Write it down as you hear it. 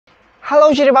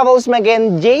Hello JdBubbles,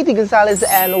 again, JD Gonzales,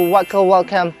 and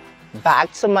welcome back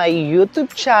to my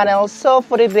YouTube channel. So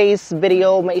for today's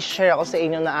video, may share ako sa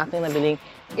inyo na aking nabiling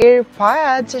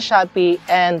earpods sa Shopee.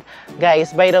 And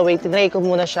guys, by the way, tinry ko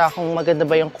muna siya kung maganda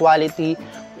ba yung quality,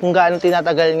 kung gaano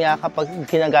tinatagal niya kapag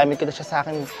ginagamit ko na siya sa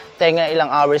akin tenga,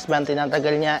 ilang hours ba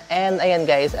tinatagal niya. And ayan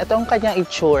guys, ito ang kanyang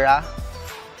itsura.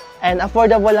 And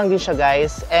affordable lang din siya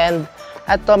guys. And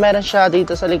ito, meron siya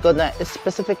dito sa likod na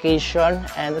specification,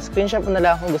 and screenshot mo na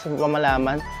lang kung gusto mo pa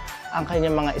malaman ang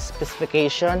kanyang mga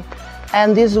specification.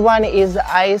 And this one is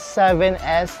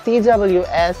i7s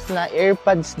TWS na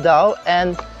earpods daw,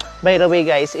 and by the way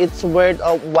guys, it's worth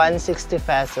of 160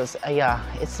 pesos. Aya,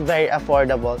 it's very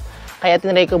affordable. Kaya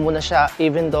tinry ko muna siya,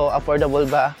 even though affordable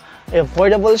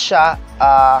siya,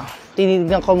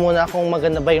 tinignan ko muna kung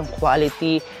maganda ba yung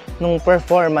quality nung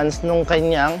performance nung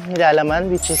kanyang nilalaman,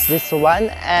 which is this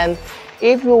one. And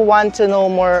if you want to know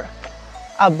more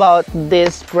about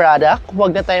this product,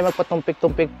 huwag na tayo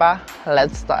magpatumpik-tumpik pa.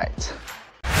 Let's start.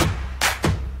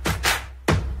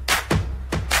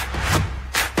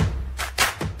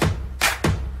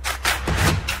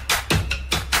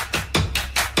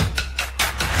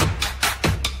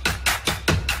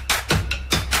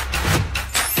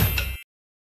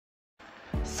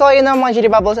 So yun ang mga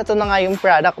JdBubbles, ito na nga yung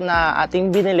product na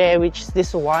ating binili, which is this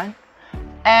one.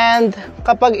 And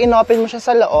kapag inopen mo siya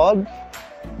sa loob,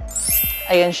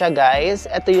 ayan siya guys,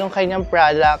 ito yung kanyang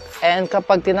product. And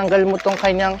kapag tinanggal mo tong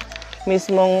kanyang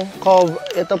mismong cover,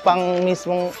 ito pang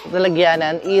mismong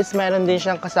lalagyanan, is meron din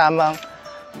siyang kasamang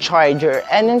charger.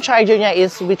 And yung charger niya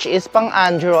is, which is pang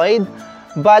Android.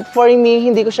 But for me,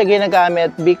 hindi ko siya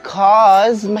ginagamit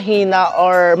because mahina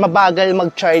or mabagal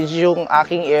mag-charge yung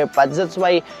aking earpods. That's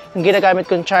why yung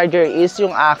ginagamit kong charger is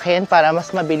yung akin para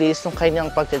mas mabilis yung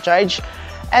kanyang pag-charge.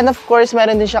 And of course,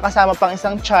 meron din siya kasama pang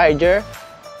isang charger,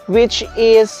 which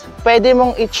is pwede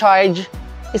mong i-charge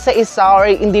isa-isa or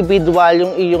individual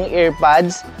yung iyong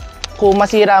earpods kung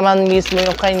masira man mismo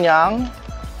yung kanyang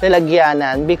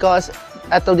lalagyanan. Because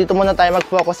dito muna tayo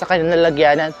mag-focus sa kanyang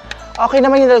lalagyanan. Okay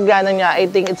naman yung lalagyanan niya. I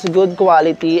think it's good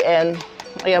quality, and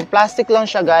ayan, plastic lang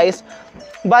siya guys.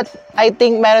 But I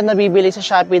think meron nabibili sa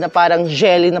Shopee na parang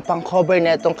jelly na pang cover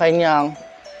na itong kanyang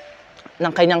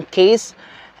case.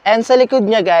 And sa likod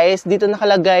niya guys, dito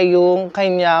nakalagay yung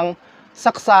kanyang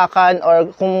saksakan, or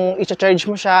kung i-charge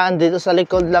mo siya, dito sa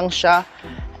likod lang siya.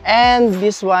 And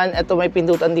this one, ito may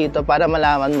pindutan dito para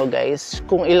malaman mo guys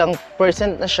kung ilang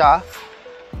percent na siya.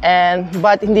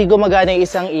 But hindi gumagana yung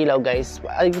isang ilaw guys.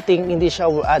 I think hindi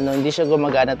siya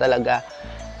gumagana talaga.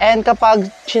 And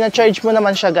kapag sina-charge mo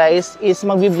naman siya guys, is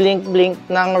magbi-blink-blink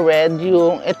ng red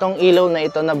yung itong ilaw na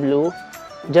ito na blue.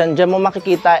 Diyan mo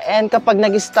makikita. And kapag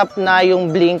nag-stop na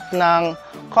yung blink ng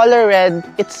color red,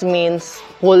 it means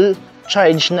full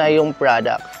charge na yung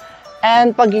product.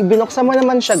 And pag binuksan mo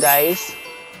naman siya guys,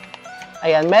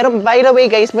 ayan, meron, by the way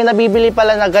guys, may nabibili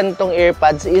pala na ganitong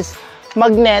earpods is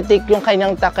magnetic yung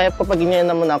kanyang takip. Kapag ganyan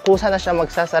mo na, kusa na siya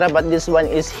magsasara, but this one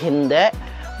is hindi.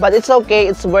 But it's okay,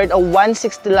 it's worth of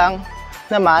 160 lang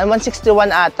naman,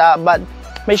 161 ata, but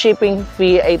may shipping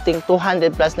fee, I think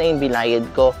 200 plus na yung binayad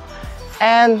ko.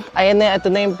 And ayan na,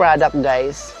 ito na yung product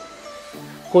guys.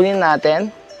 Kunin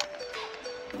natin.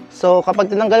 So kapag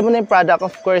tinanggal mo na yung product,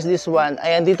 of course this one,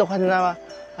 ayan, dito ka na,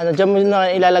 dyan mo na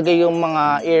ilalagay yung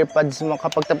mga earpods mo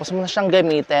kapag tapos mo na siyang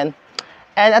gamitin.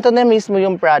 And ito na mismo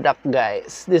yung product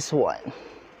guys, this one.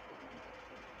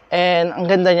 And ang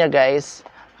ganda niya guys.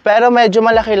 Pero medyo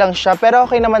malaki lang siya. Pero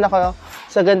okay naman ako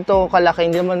sa ganito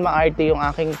kalaki, hindi naman maarte yung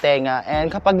aking tenga.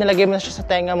 And kapag nilagay mo na siya sa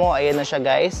tenga mo, ayan na siya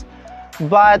guys.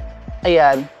 But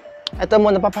ayan, ito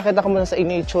muna, papakita ko muna sa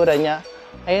inyo yung itsura niya.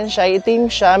 Ayan siya,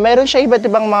 itim siya. Meron siya iba't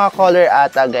ibang mga color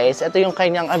ata guys. Ito yung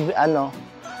kanyang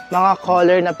mga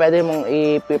color na pwede mong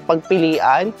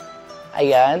ipagpilian.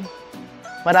 Ayan.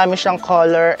 Marami siyang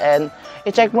color, and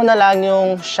i-check mo na lang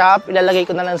yung shop. Ilalagay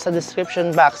ko na lang sa description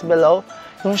box below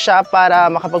yung shop para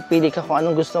makapagpili ka kung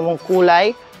anong gusto mong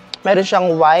kulay. Meron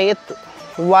siyang white,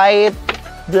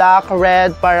 black,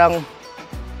 red, parang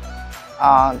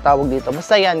tawag dito.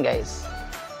 Basta yan guys.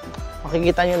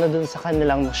 Makikita nyo na dun sa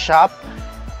kanilang shop.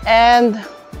 And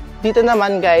dito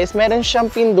naman guys, meron siyang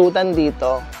pindutan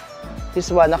dito. This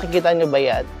one, nakikita nyo ba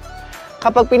yan?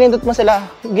 Kapag pinindot mo sila,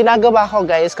 ginagawa ko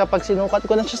guys, kapag sinukat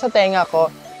ko na siya sa tenga ko,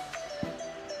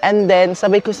 and then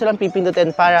sabay ko silang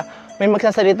pipindutin para may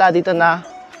magsasalita dito na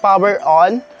power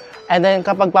on. And then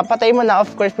kapag papatay mo na, of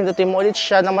course, pindutin mo ulit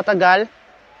siya ng matagal,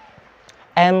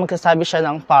 and magsasabi siya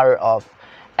ng power off.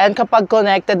 And kapag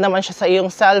connected naman siya sa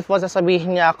iyong cellphone,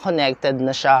 sasabihin niya connected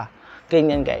na siya.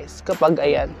 Ganyan guys, kapag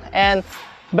ayan. And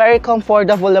very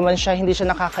comfortable naman siya, hindi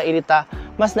siya nakakairita.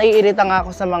 Mas naiirita nga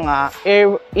ako sa mga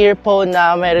earphone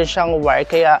na meron siyang wire,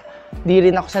 kaya di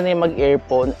rin ako sanay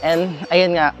mag-earphone. And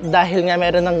ayan nga, dahil nga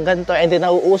meron ng ganito and then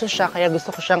nauuso siya, kaya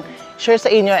gusto ko siyang share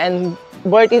sa inyo and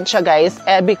worth it siya guys.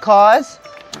 Because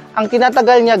ang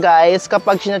tinatagal niya guys,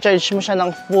 kapag sinacharge mo siya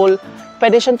ng full,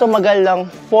 pwede siyang tumagal lang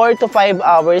 4 to 5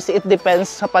 hours. It depends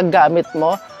sa paggamit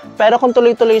mo. Pero kung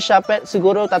tuloy-tuloy siya,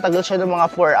 siguro tatagal siya ng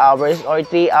mga 4 hours or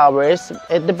 3 hours.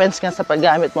 It depends nga sa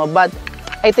paggamit mo. But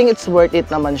I think it's worth it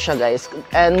naman siya guys.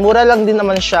 And mura lang din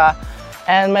naman siya.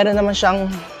 And meron naman siyang,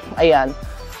 ayan,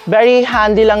 very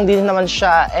handy lang din naman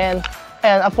siya. And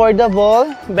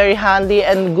affordable, very handy,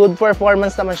 and good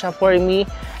performance naman siya for me.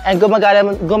 And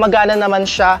gumagana naman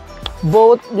siya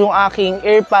both yung aking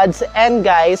earpads. And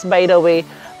guys, by the way,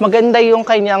 maganda yung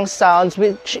kanyang sounds,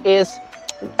 which is,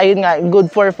 ayun nga, good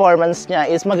performance niya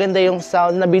is maganda yung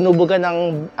sound na binubuga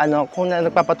ng, kung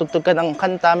nagpapatugtog ka ng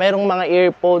kanta, merong mga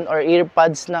earphone or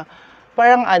earpads na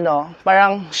parang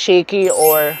parang shaky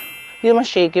or, hindi naman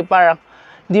shaky, parang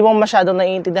di mo masyadong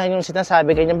naiintindihan yung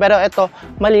sinasabi, ganyan. Pero ito,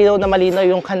 malinaw na malinaw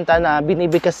yung kanta na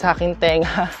binibigkas sa aking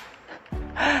tenga.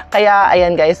 Kaya,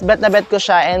 ayan guys, bet na bet ko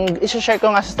siya and isi-share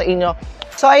ko nga sa inyo.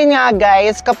 So, ayun nga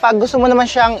guys, kapag gusto mo naman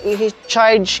siyang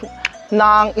i-charge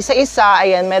ng isa-isa,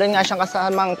 ayan, meron nga siyang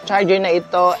kasamang charger na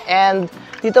ito. And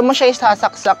dito mo siya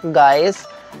isasaksak guys.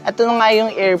 Ito na nga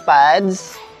yung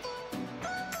earpads.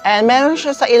 And meron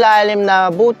siya sa ilalim na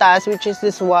butas, which is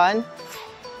this one.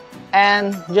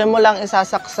 And dyan mo lang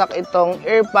isasaksak itong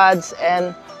earpads,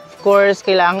 and of course,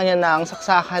 kailangan niya ng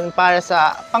saksakan para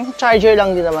sa pang-charger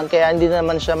lang din naman, kaya hindi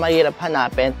naman siya mahirap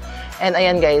hanapin. And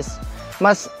ayan guys,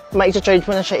 mas ma-charge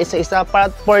mo na siya isa-isa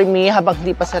para for me, habang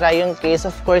hindi pa sara yung case.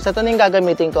 Of course, ito na yung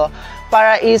gagamitin ko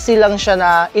para easy lang siya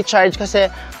na i-charge, kasi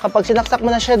kapag sinaksak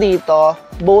mo na siya dito,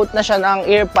 both na siya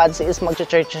ng earpads is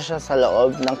mag-charge siya sa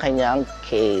loob ng kanyang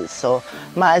case. So,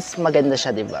 mas maganda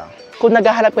siya, diba? Kung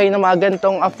naghahanap kayo ng mga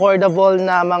ganitong affordable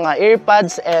na mga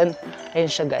earpads, and ayan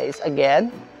siya guys, again.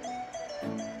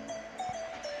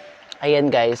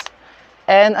 Ayan guys.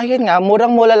 And ayun nga,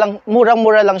 murang-mura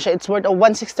lang siya. It's worth of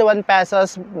 161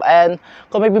 pesos. And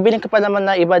kung may bibili ka pa naman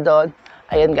na iba doon,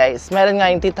 ayan guys. Meron nga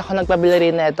yung tita ko nagpabili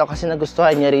rin nito kasi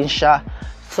nagustuhan niya rin siya.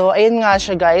 So ayun nga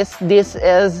siya guys. This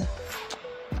is,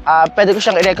 pwede ko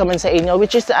siyang i-recommend sa inyo.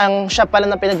 Which is, ang shop pala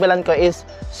na pinagbilan ko is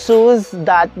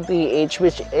Zeus.ph,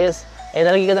 which is, ayun,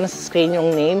 nalagay ko na sa screen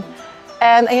yung name.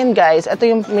 And ayan guys, ito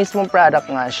yung mismong product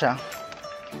nga siya.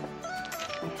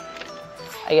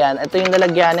 Ayan, ito yung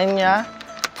nalagyanan niya.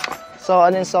 So,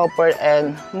 and support,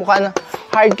 and mukha na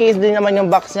hard case din naman yung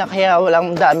box niya, kaya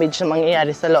walang damage na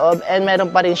mangyayari sa loob. And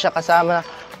meron pa rin siya kasama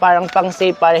parang pang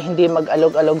safe para hindi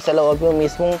mag-alog-alog sa loob yung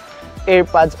mismong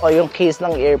earpads o yung case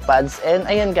ng earpads. And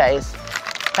ayan guys,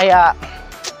 kaya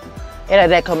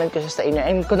i-recommend ko siya sa inyo.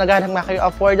 And kung naghahanap nga kayo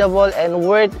affordable and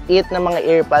worth it na mga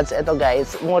earpads, ito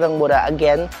guys, murang-mura.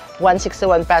 Again,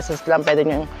 161 pesos lang. Pwede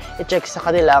nyo i-check sa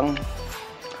kanilang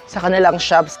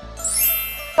shops.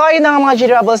 So, ayun na nga mga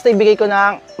JdBubbles, na ibigay ko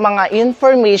na mga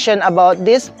information about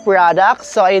this product.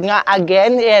 So, ayun nga,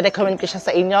 again, i-recommend ko siya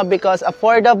sa inyo because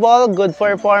affordable, good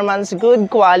performance, good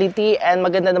quality, and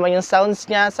maganda naman yung sounds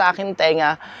niya sa akin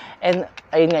tenga. And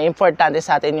ayun nga, importante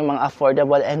sa atin yung mga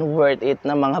affordable and worth it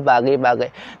na mga bagay-bagay.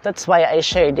 That's why I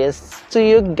share this to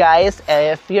you guys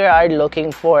if you are looking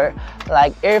for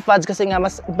like earpods, kasi nga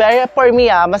for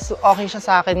me mas okay siya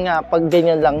sa akin nga pag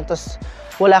ganyan lang. Tapos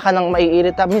wala ka nang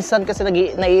maiirita. Minsan kasi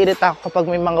naiirita ako kapag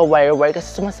may mga wire-wire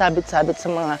kasi sumasabit-sabit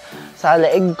sa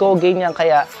leeg ko, ganyan.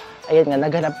 Kaya, ayan nga,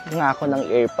 naghanap nga ako ng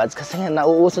earpads kasi nga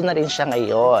nauuso na rin siya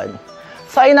ngayon.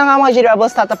 So, ayun na nga mga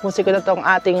JdBubbles, tatapusin ko na itong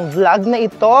ating vlog na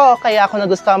ito. Kaya kung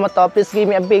nagustuhan mo to, please give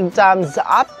me a big thumbs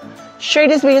up. Share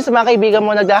this video sa mga kaibigan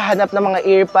mo naghahanap ng mga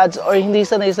earpads or hindi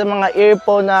sanay sa mga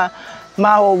earphone na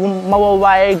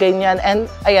mawawire, ganyan. And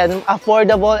ayan,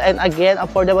 affordable, and again,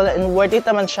 affordable and worth it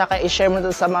naman siya. Kaya i-share mo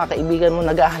ito sa mga kaibigan mo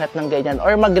naghahanap ng ganyan,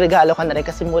 or magregalo ka na rin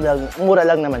kasi mura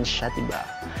lang naman siya, diba?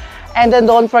 And then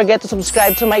don't forget to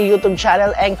subscribe to my YouTube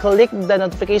channel and click the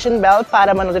notification bell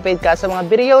para ma-notify ka sa mga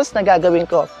videos na gagawin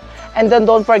ko. And then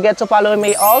don't forget to follow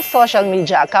my all social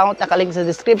media account, nakalink sa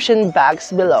description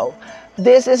box below.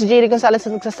 This is JD Gonzales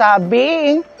na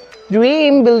nagsasabing,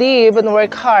 dream, believe, and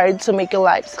work hard to make your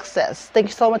life success.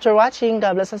 Thank you so much for watching.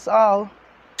 God bless us all.